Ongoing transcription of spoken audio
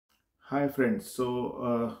Hi friends,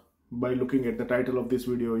 by looking at the title of this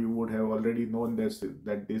video, you would have already known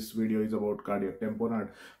that this video is about cardiac tamponade.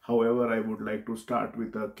 However, I would like to start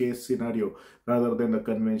with a case scenario rather than the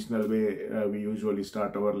conventional way we usually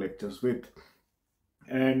start our lectures with.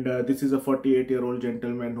 And this is a 48-year-old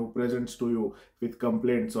gentleman who presents to you with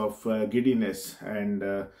complaints of giddiness, and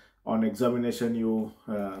on examination you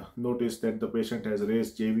notice that the patient has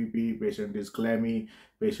raised JVP, patient is clammy,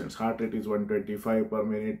 patient's heart rate is 125 per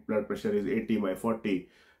minute, blood pressure is 80/40.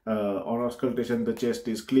 On auscultation the chest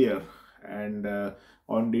is clear, and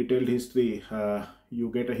on detailed history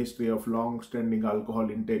you get a history of long-standing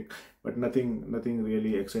alcohol intake, but nothing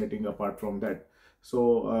really exciting apart from that.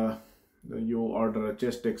 You order a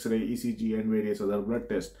chest x-ray, ECG and various other blood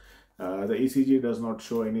tests. The ECG does not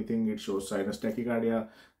show anything, it shows sinus tachycardia.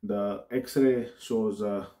 The x-ray shows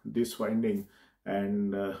this finding,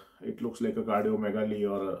 and it looks like a cardiomegaly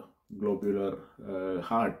or a globular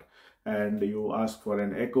heart. And you ask for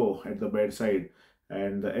an echo at the bedside,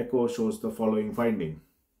 and the echo shows the following finding.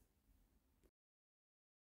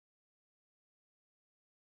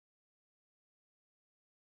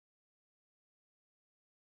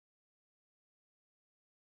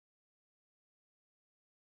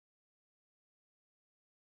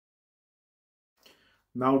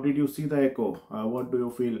 Now, did you see the echo? What do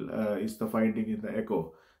you feel is the finding in the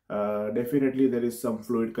echo? Definitely there is some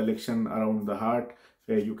fluid collection around the heart.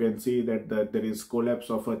 You can see that there is collapse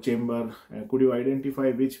of a chamber. Could you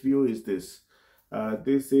identify which view is this?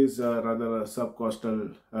 This is rather a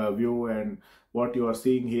subcostal view, and what you are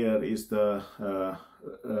seeing here is the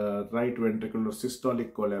right ventricular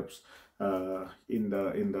systolic collapse in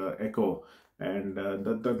the echo. And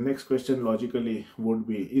the next question logically would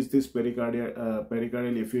be, is this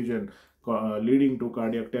pericardial effusion leading to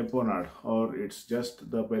cardiac tamponade, or it's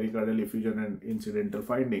just the pericardial effusion and incidental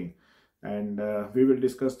finding? And we will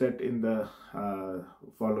discuss that in the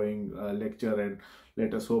following lecture, and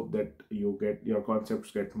let us hope that your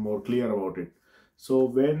concepts get more clear about it. So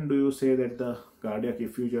when do you say that the pericardiac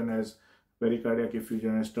effusion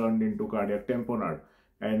has turned into cardiac tamponade?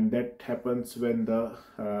 And that happens when the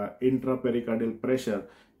intrapericardial pressure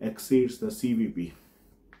exceeds the CVP.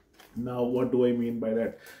 Now, what do I mean by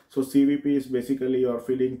that? So CVP is basically your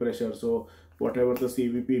filling pressure. So whatever the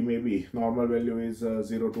CVP may be, normal value is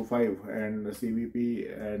 0 to 5, and the CVP,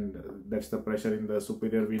 and that's the pressure in the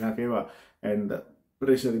superior vena cava and the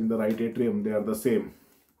pressure in the right atrium, they are the same.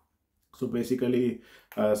 So basically,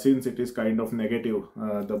 since it is kind of negative,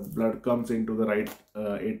 the blood comes into the right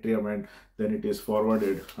atrium and then it is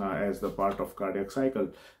forwarded as the part of cardiac cycle.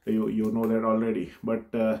 You know that already.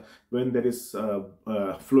 But when there is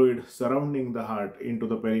fluid surrounding the heart into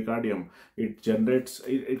the pericardium, it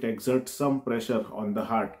exerts some pressure on the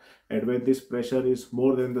heart. And when this pressure is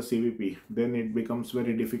more than the CVP, then it becomes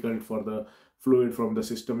very difficult for the fluid from the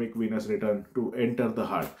systemic venous return to enter the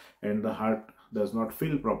heart, and the heart does not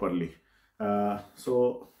fill properly. And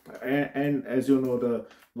as you know, the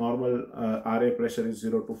normal RA pressure is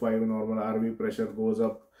 0 to 5, normal RV pressure goes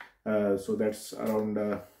up, so that's around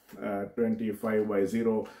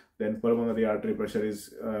 25/0. Then pulmonary artery pressure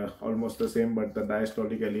is almost the same, but the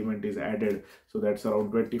diastolic element is added, so that's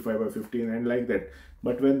around 25/15, and like that.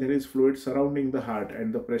 But when there is fluid surrounding the heart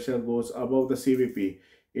and the pressure goes above the CVP,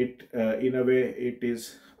 it in a way it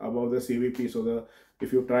is above the CVP. So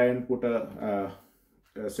if you try and put a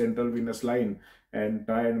central venous line and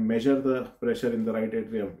try and measure the pressure in the right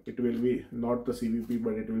atrium, it will be not the CVP,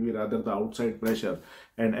 but it will be rather the outside pressure.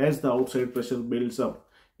 And as the outside pressure builds up,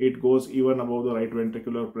 it goes even above the right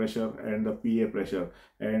ventricular pressure and the PA pressure,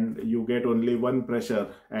 and you get only one pressure,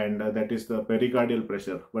 and that is the pericardial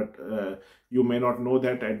pressure. But you may not know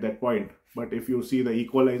that at that point. But if you see the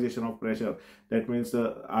equalization of pressure, that means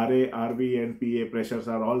the RA, RV and PA pressures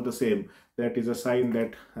are all the same. That is a sign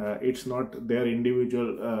that it's not their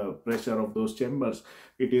individual pressure of those chambers.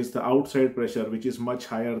 It is the outside pressure which is much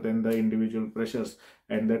higher than the individual pressures,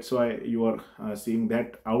 and that's why you are seeing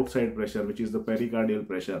that outside pressure, which is the pericardial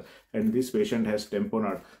pressure, and this patient has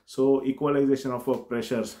tamponade. So equalization of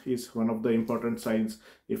pressures is one of the important signs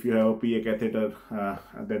if you have a PA catheter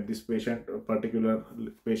that this particular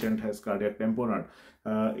patient has cardiac tamponade.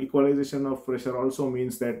 Equalization of pressure also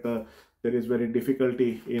means that there is very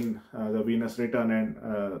difficulty in the venous return, and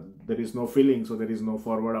there is no filling, so there is no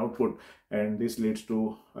forward output, and this leads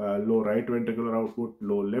to low right ventricular output,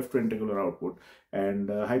 low left ventricular output, and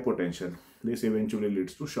hypotension. This eventually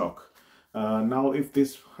leads to shock. Now, if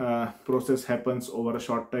this process happens over a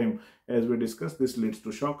short time, as we discussed, this leads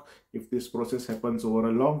to shock. If this process happens over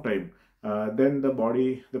a long time, then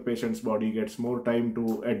the patient's body gets more time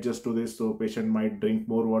to adjust to this. So patient might drink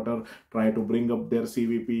more water, try to bring up their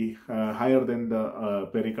CVP higher than the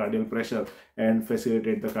pericardial pressure and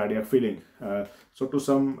facilitate the cardiac filling. So to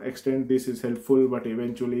some extent this is helpful, but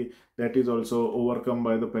eventually that is also overcome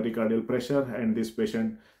by the pericardial pressure, and this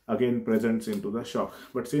patient again presents into the shock.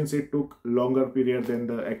 But since it took longer period than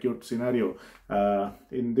the acute scenario,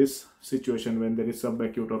 in this situation when there is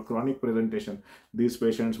subacute or chronic presentation, these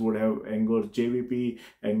patients would have engorged JVP,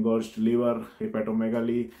 engorged liver,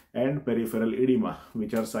 hepatomegaly, and peripheral edema,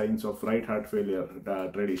 which are signs of right heart failure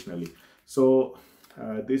traditionally. So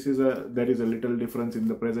there is a little difference in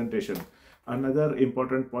the presentation. Another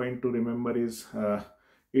important point to remember is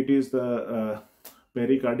it is the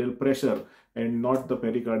pericardial pressure and not the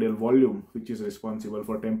pericardial volume which is responsible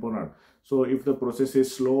for tamponade. So if the process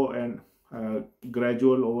is slow and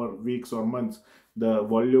gradual over weeks or months, the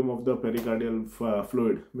volume of the pericardial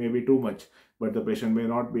fluid may be too much, but the patient may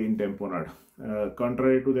not be in tamponade.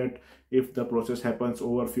 Contrary to that, if the process happens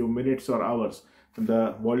over few minutes or hours,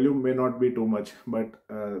 the volume may not be too much, but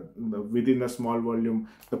within a small volume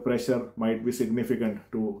the pressure might be significant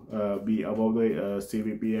to be above the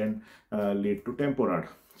CVP and lead to tamponade.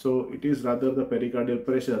 So it is rather the pericardial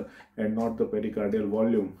pressure and not the pericardial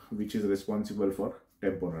volume which is responsible for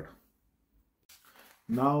tamponade.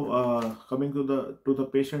 Now coming to the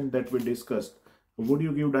patient that we discussed, would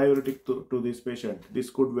you give diuretic to this patient? This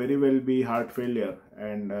could very well be heart failure,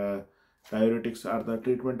 and diuretics are the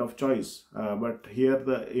treatment of choice. But here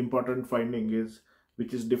the important finding is,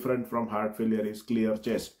 which is different from heart failure, is clear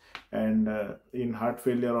chest. And in heart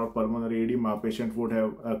failure or pulmonary edema, patient would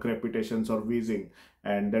have crepitations or wheezing,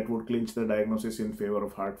 and that would clinch the diagnosis in favor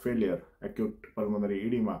of heart failure, acute pulmonary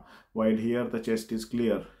edema. While here the chest is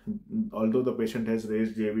clear, although the patient has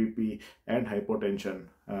raised JVP and hypotension,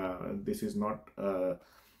 this is not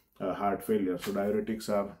heart failure. So diuretics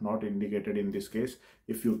are not indicated in this case.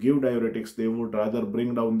 If you give diuretics, they would rather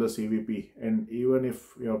bring down the CVP, and even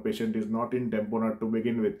if your patient is not in tamponade to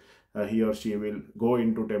begin with, he or she will go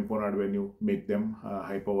into tamponade when you make them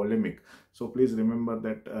hypovolemic. So please remember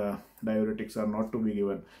that diuretics are not to be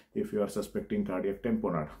given if you are suspecting cardiac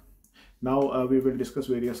tamponade. Now we will discuss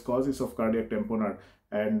various causes of cardiac tamponade,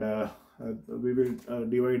 and we will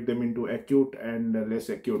divide them into acute and less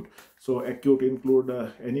acute. So acute include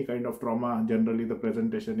any kind of trauma. Generally the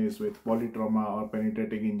presentation is with polytrauma or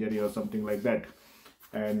penetrating injury or something like that,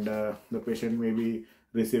 and the patient may be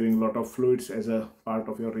receiving a lot of fluids as a part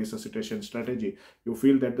of your resuscitation strategy. You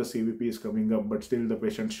feel that the CVP is coming up, but still the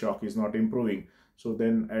patient's shock is not improving. So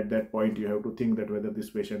then at that point you have to think that whether this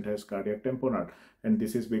patient has cardiac tamponade, and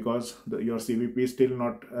this is because your CVP is still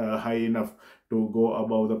not high enough to go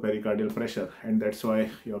above the pericardial pressure, and that's why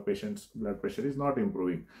your patient's blood pressure is not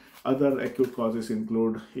improving. Other acute causes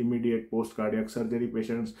include immediate post-cardiac surgery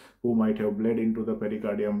patients who might have bled into the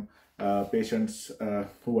pericardium, patients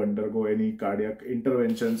who undergo any cardiac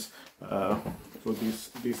interventions. So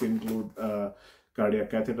these include cardiac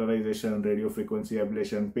catheterization, radiofrequency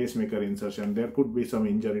ablation, pacemaker insertion. There could be some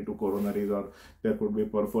injury to coronaries, or there could be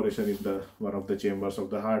perforation in one of the chambers of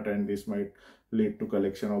the heart, and this might lead to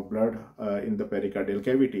collection of blood in the pericardial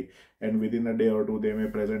cavity, and within a day or two they may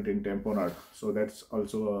present in tamponade. So that's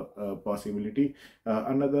also a possibility.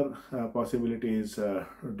 Another possibility is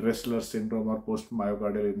Dressler syndrome or post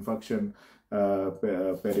myocardial infarction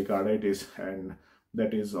pericarditis, and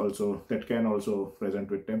that can also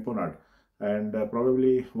present with tamponade. And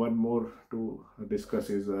probably one more to discuss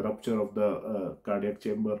is a rupture of the cardiac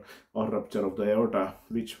chamber or rupture of the aorta,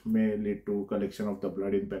 which may lead to collection of the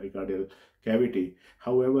blood in pericardial cavity.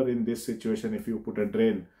 However, in this situation, if you put a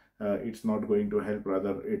drain, it's not going to help,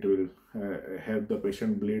 rather it will help the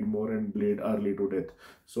patient bleed more and bleed early to death.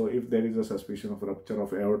 So if there is a suspicion of rupture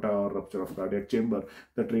of aorta or rupture of cardiac chamber,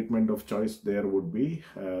 the treatment of choice there would be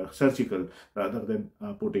surgical rather than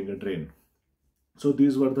putting a drain. So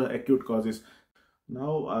these were the acute causes.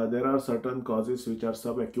 Now there are certain causes which are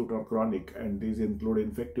subacute or chronic, and these include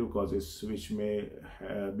infective causes, which may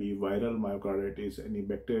be viral myocarditis, any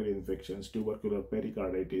bacterial infections, tubercular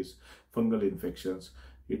pericarditis, fungal infections.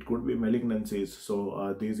 It could be malignancies.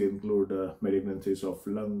 So these include malignancies of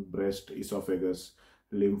lung, breast, esophagus,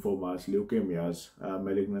 lymphomas, leukemias,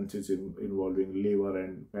 malignancies involving liver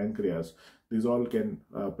and pancreas. These all can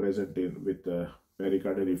present with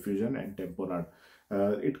pericardial effusion and tamponade.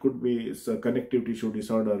 It could be a connective tissue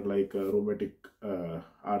disorder like rheumatoid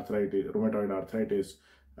arthritis,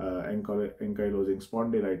 ankylosing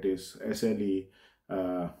spondylitis, SLE,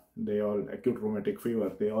 they all acute rheumatic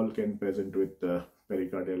fever. They all can present with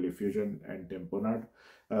pericardial effusion and tamponade.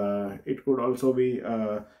 It could also be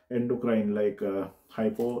endocrine, like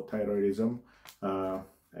hypothyroidism,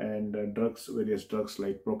 and drugs, various drugs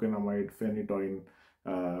like procainamide, phenytoin,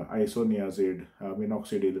 isoniazid,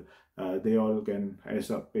 minoxidil. They all can,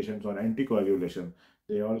 as patients on anticoagulation,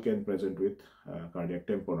 they all can present with cardiac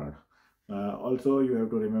tamponade. Also, you have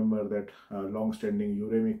to remember that long-standing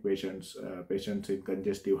uremic patients, patients in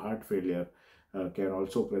congestive heart failure, can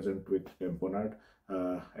also present with tamponade.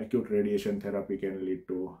 Acute radiation therapy can lead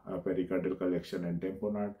to pericardial collection and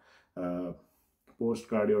tamponade. Post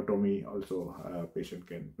cardiotomy also, patient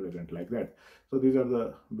can present like that. So these are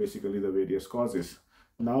the basically the various causes.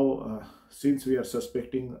 Now, since we are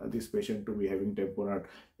suspecting this patient to be having tamponade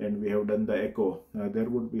and we have done the echo, there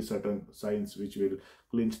would be certain signs which will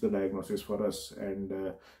clinch the diagnosis for us.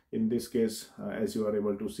 And in this case, as you are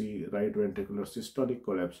able to see right ventricular systolic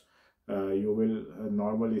collapse, you will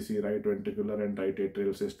normally see right ventricular and right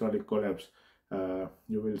atrial systolic collapse.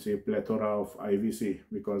 You will see plethora of IVC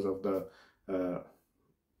because of the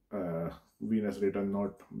venous return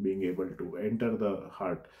not being able to enter the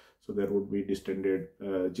heart. So there would be distended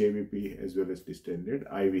JVP as well as distended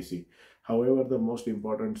IVC. However, the most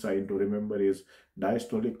important sign to remember is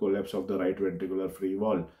diastolic collapse of the right ventricular free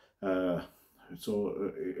wall.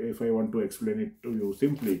 If I want to explain it to you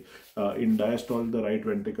simply, in diastole, the right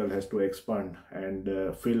ventricle has to expand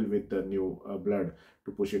and fill with the new blood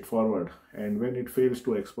to push it forward. And when it fails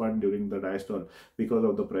to expand during the diastole because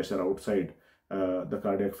of the pressure outside, the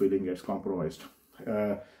cardiac filling gets compromised.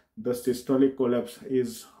 The systolic collapse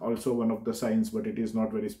is also one of the signs, but it is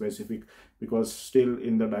not very specific because still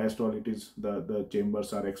in the diastole it is the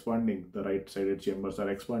chambers are expanding, the right sided chambers are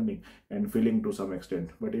expanding and filling to some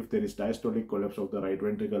extent. But if there is diastolic collapse of the right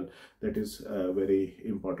ventricle, that is a very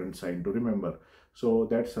important sign to remember. So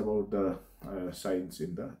that's about the signs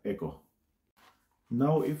in the echo.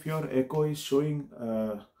 Now, if your echo is showing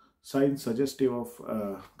signs suggestive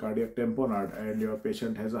of cardiac tamponade and your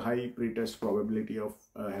patient has a high pretest probability of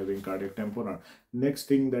having cardiac tamponade, next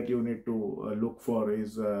thing that you need to look for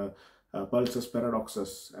is pulsus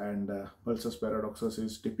paradoxus. And pulsus paradoxus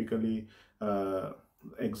is typically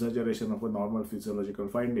exaggeration of a normal physiological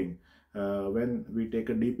finding. When we take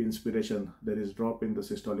a deep inspiration, there is drop in the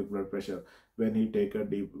systolic blood pressure. When we take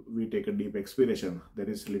a deep expiration, there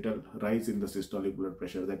is little rise in the systolic blood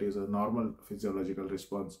pressure. That is a normal physiological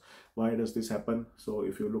response. Why does this happen? So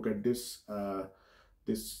if you look at this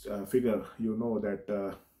figure, you know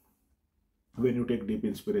that when you take deep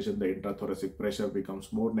inspiration, the intrathoracic pressure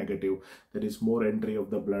becomes more negative. There is more entry of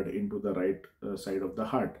the blood into the right side of the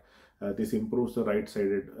heart. This improves the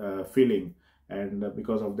right-sided filling, and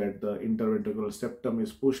because of that, the interventricular septum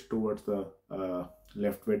is pushed towards the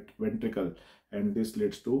left ventricle, and this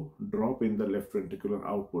leads to drop in the left ventricular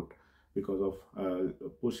output because of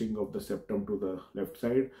pushing of the septum to the left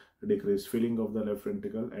side, decreased filling of the left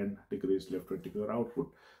ventricle, and decreased left ventricular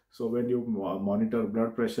output. So when you monitor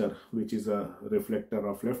blood pressure, which is a reflector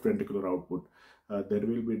of left ventricular output, there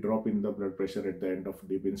will be drop in the blood pressure at the end of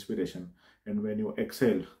deep inspiration. And when you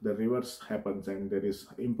exhale, the reverse happens and there is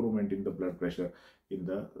improvement in the blood pressure in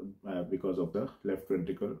the because of the left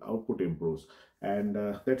ventricle output improves. And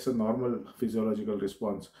that's a normal physiological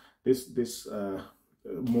response. This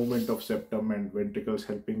movement of septum and ventricles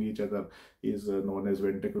helping each other is known as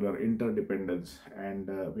ventricular interdependence, and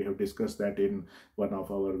we have discussed that in one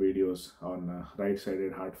of our videos on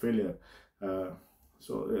right-sided heart failure.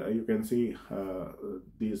 So you can see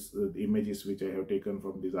these images which I have taken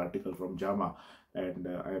from this article from JAMA, and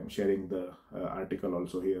I am sharing the article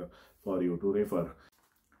also here for you to refer.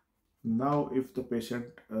 Now, if the patient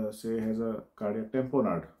say has a cardiac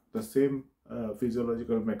tamponade, the same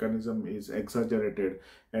physiological mechanism is exaggerated,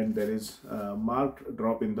 and there is a marked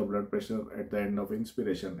drop in the blood pressure at the end of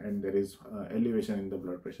inspiration, and there is elevation in the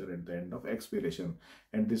blood pressure at the end of expiration,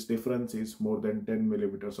 and this difference is more than 10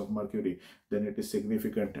 millimeters of mercury, then it is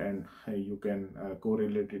significant, and you can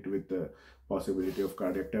correlate it with the possibility of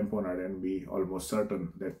cardiac tamponade and be almost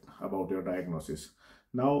certain that about your diagnosis.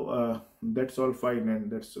 Now that's all fine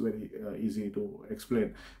and that's very easy to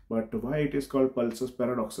explain, but why it is called pulsus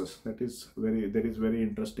paradoxus, there is very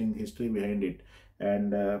interesting history behind it.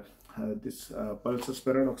 And this pulsus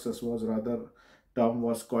paradoxus term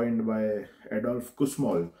was coined by Adolf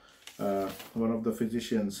Kussmaul, one of the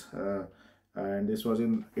physicians, and this was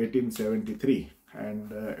in 1873.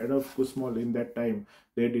 And Adolf Kussmaul, in that time,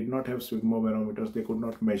 they did not have sphygmomanometers, they could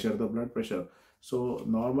not measure the blood pressure. So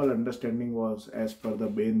normal understanding was, as per the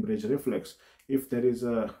Bainbridge reflex, if there is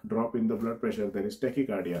a drop in the blood pressure, there is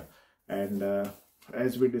tachycardia. And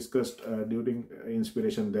as we discussed, during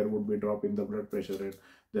inspiration there would be drop in the blood pressure, and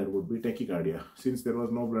there would be tachycardia. Since there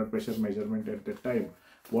was no blood pressure measurement at that time,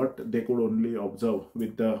 what they could only observe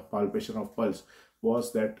with the palpation of pulse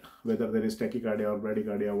was that whether there is tachycardia or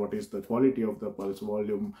bradycardia, what is the quality of the pulse,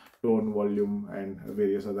 volume, tone, volume, and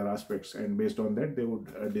various other aspects. And based on that, they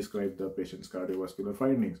would describe the patient's cardiovascular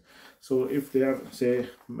findings. So if they are, say,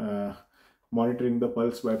 monitoring the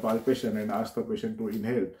pulse by palpation and ask the patient to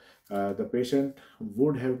inhale, the patient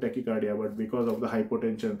would have tachycardia, but because of the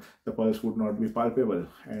hypotension, the pulse would not be palpable,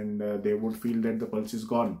 and they would feel that the pulse is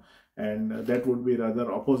gone. And that would be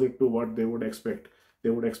rather opposite to what they would expect. They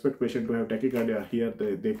would expect patient to have tachycardia. Here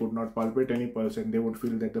they could not palpate any pulse, and they would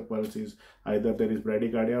feel that the pulse is either there is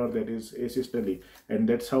bradycardia or there is asystole. And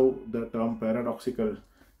that's how the term paradoxical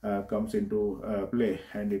comes into play,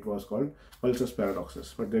 and it was called pulsus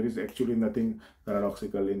paradoxus. But there is actually nothing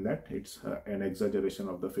paradoxical in that. It's an exaggeration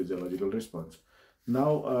of the physiological response.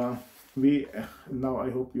 Now now I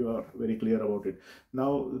hope you are very clear about it.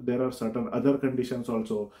 Now there are certain other conditions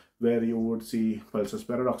also where you would see pulsus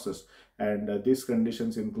paradoxus, and these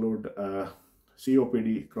conditions include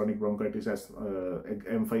COPD, chronic bronchitis,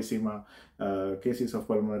 emphysema, cases of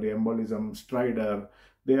pulmonary embolism, stridor.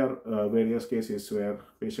 There are various cases where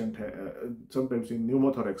patient sometimes in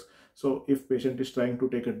pneumothorax. So if patient is trying to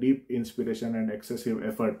take a deep inspiration and excessive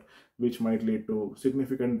effort, which might lead to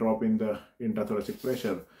significant drop in the intrathoracic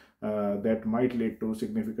pressure, that might lead to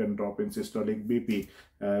significant drop in systolic BP,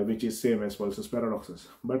 which is same as pulsus paradoxus.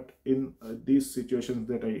 But in these situations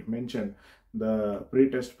that I mentioned, the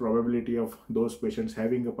pre-test probability of those patients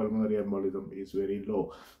having a pulmonary embolism is very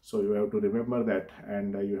low. So you have to remember that,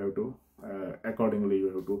 and you have to accordingly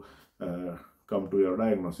you have to come to your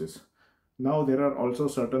diagnosis. Now there are also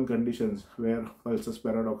certain conditions where pulsus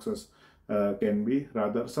paradoxus can be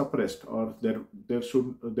rather suppressed, or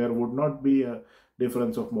there would not be a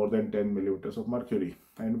difference of more than 10 millimeters of mercury.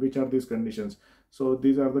 And which are these conditions? So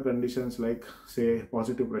these are the conditions like, say,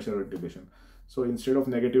 positive pressure ventilation. So instead of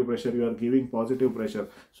negative pressure, you are giving positive pressure,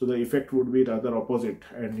 so the effect would be rather opposite,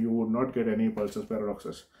 and you would not get any pulsus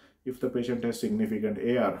paradoxus. If the patient has significant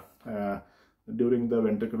AR, during the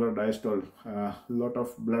ventricular diastole, lot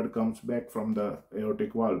of blood comes back from the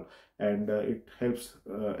aortic valve, and it helps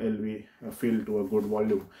LV fill to a good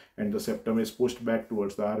volume, and the septum is pushed back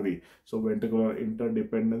towards the RV. So ventricular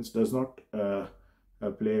interdependence does not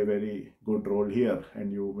play a very good role here,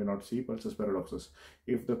 and you may not see pulsus paradoxus.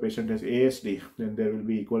 If the patient has ASD, then there will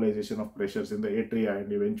be equalization of pressures in the atria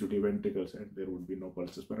and eventually ventricles, and there would be no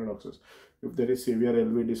pulsus paradoxus. If there is severe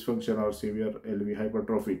LV dysfunction or severe LV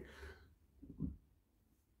hypertrophy,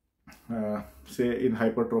 say in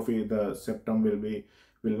hypertrophy, the septum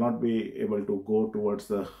will not be able to go towards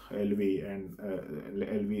the LV, and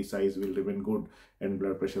LV size will remain good, and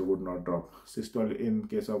blood pressure would not drop. Systole, in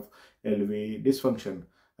case of LV dysfunction,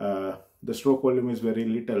 the stroke volume is very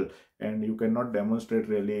little, and you cannot demonstrate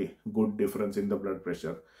really good difference in the blood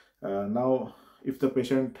pressure. Now, if the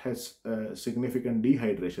patient has significant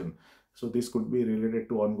dehydration, so this could be related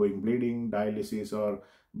to ongoing bleeding, dialysis, or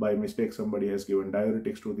by mistake somebody has given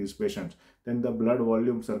diuretics to these patients, then the blood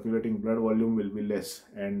volume, circulating blood volume, will be less,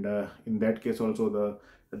 and in that case also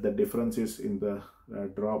the differences in the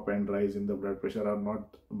drop and rise in the blood pressure are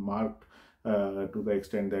not marked to the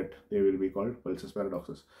extent that they will be called pulsus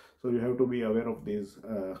paradoxus. So you have to be aware of these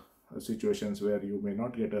situations where you may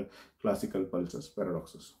not get a classical pulsus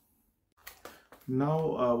paradoxus.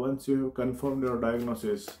 Now, once you have confirmed your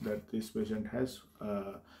diagnosis that this patient has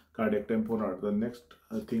cardiac tamponade, the next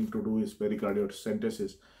thing to do is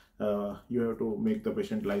pericardiocentesis. You have to make the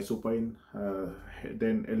patient lie supine,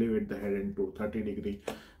 then elevate the head into 30 degree,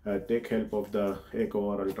 take help of the echo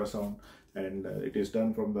or ultrasound, and it is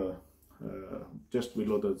done from the just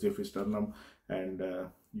below the xiphisternum, and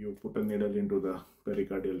you put a needle into the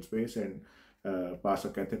pericardial space and pass a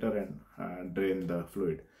catheter and drain the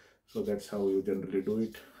fluid. So that's how you generally do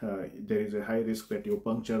it. There is a high risk that you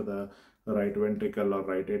puncture the right ventricle or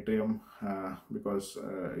right atrium because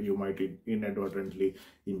you might inadvertently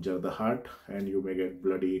injure the heart, and you may get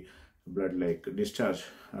blood-like discharge.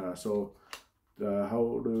 So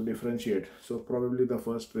how do you differentiate? So probably the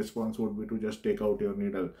first response would be to just take out your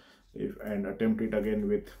needle and attempt it again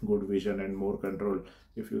with good vision and more control.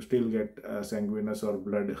 If you still get sanguinous or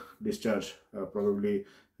blood discharge, probably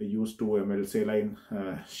use 2 ml saline,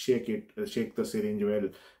 shake the syringe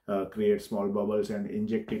well, create small bubbles and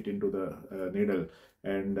inject it into the needle,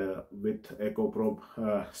 and with echo probe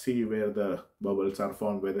see where the bubbles are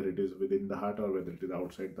found, whether it is within the heart or whether it is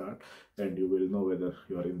outside the heart, and you will know whether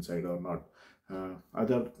you are inside or not.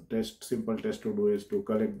 Other simple test to do is to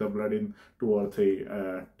collect the blood in 2 or 3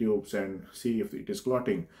 tubes and see if it is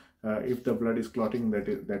clotting. If the blood is clotting,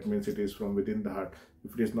 that means it is from within the heart.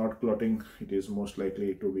 If it is not clotting, it is most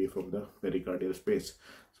likely to be from the pericardial space.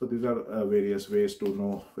 So these are various ways to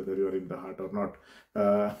know whether you are in the heart or not.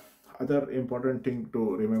 Other important thing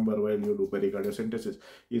to remember while you do pericardiocentesis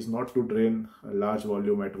is not to drain a large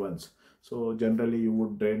volume at once. So generally you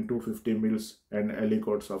would drain 250 mils and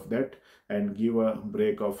aliquots of that and give a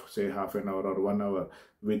break of say half an hour or 1 hour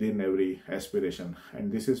within every aspiration.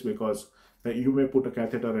 And this is because you may put a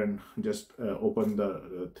catheter and just open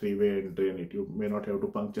the three-way and drain it. You may not have to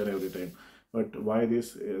puncture every time. But why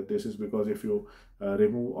this? This is because if you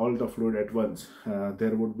remove all the fluid at once,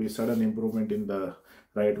 there would be sudden improvement in the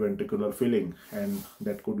right ventricular filling, and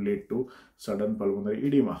that could lead to sudden pulmonary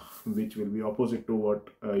edema, which will be opposite to what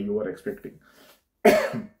you are expecting.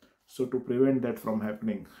 So to prevent that from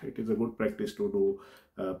happening, it is a good practice to do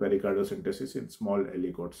pericardiocentesis in small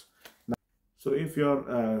aliquots. So if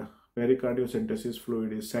your pericardiocentesis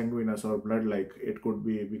fluid is sanguineous or blood-like, it could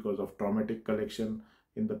be because of traumatic collection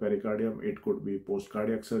in the pericardium. It could be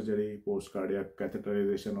post-cardiac surgery, post-cardiac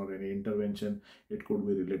catheterization or any intervention. It could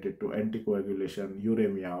be related to anticoagulation,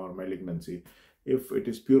 uremia or malignancy. If it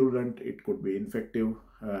is purulent, it could be infective.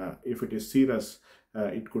 If it is serous,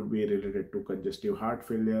 it could be related to congestive heart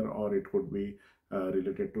failure, or it could be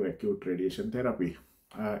related to acute radiation therapy.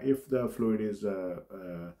 If the fluid is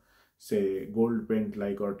say gold paint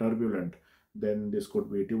like or turbulent, then this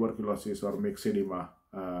could be tuberculosis or myxedema.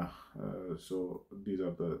 So these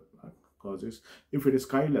are the causes. If it is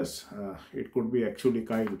chylous, it could be actually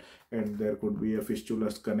chyle, and there could be a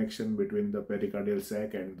fistulous connection between the pericardial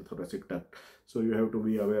sac and the thoracic duct. So you have to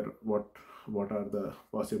be aware what are the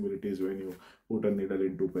possibilities when you put a needle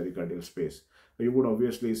into pericardial space. You would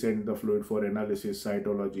obviously send the fluid for analysis,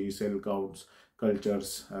 cytology, cell counts,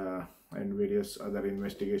 cultures, and various other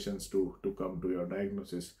investigations to come to your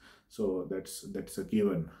diagnosis. So that's a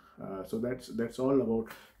given. So that's all about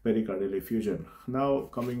pericardial effusion. Now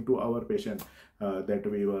coming to our patient that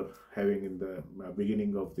we were having in the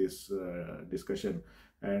beginning of this discussion,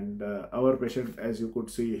 and our patient, as you could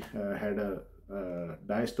see, had a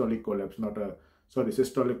diastolic collapse,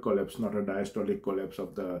 systolic collapse, not a diastolic collapse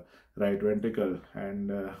of the right ventricle, and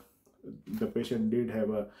the patient did have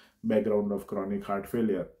a background of chronic heart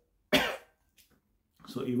failure.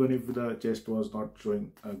 So even if the chest was not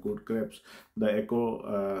showing good creps, the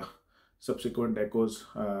echo, subsequent echoes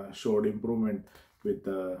showed improvement with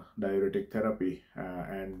the diuretic therapy,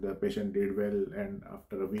 and the patient did well, and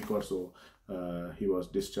after a week or so he was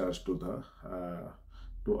discharged to the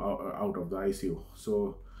out of the ICU.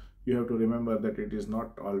 So you have to remember that it is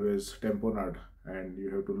not always tamponade, and you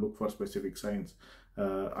have to look for specific signs.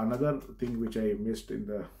 Another thing which I missed in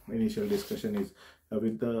the initial discussion is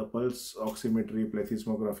with the pulse oximetry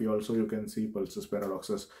plethysmography also you can see pulsus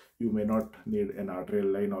paradoxus. You may not need an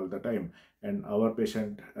arterial line all the time, and our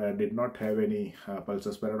patient did not have any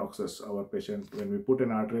pulsus paradoxus. Our patient, when we put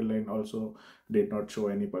an arterial line, also did not show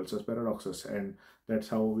any pulsus paradoxus, and that's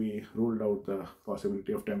how we ruled out the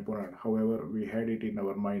possibility of tamponade. However, we had it in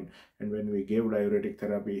our mind, and when we gave diuretic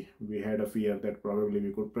therapy, we had a fear that probably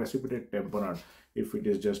we could precipitate tamponade if it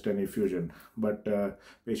is just an effusion. But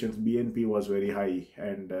patient's BNP was very high,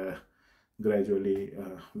 and gradually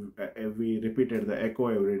we repeated the echo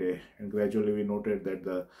every day, and gradually we noted that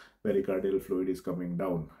the pericardial fluid is coming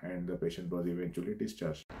down, and the patient was eventually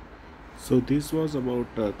discharged. So this was about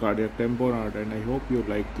cardiac tamponade, and I hope you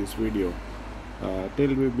liked this video.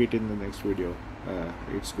 Till we meet in the next video,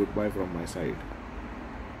 it's goodbye from my side.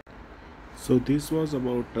 So this was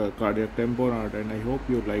about cardiac tamponade, and I hope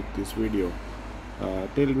you liked this video.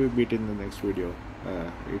 Till we meet in the next video,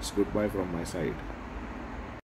 it's goodbye from my side.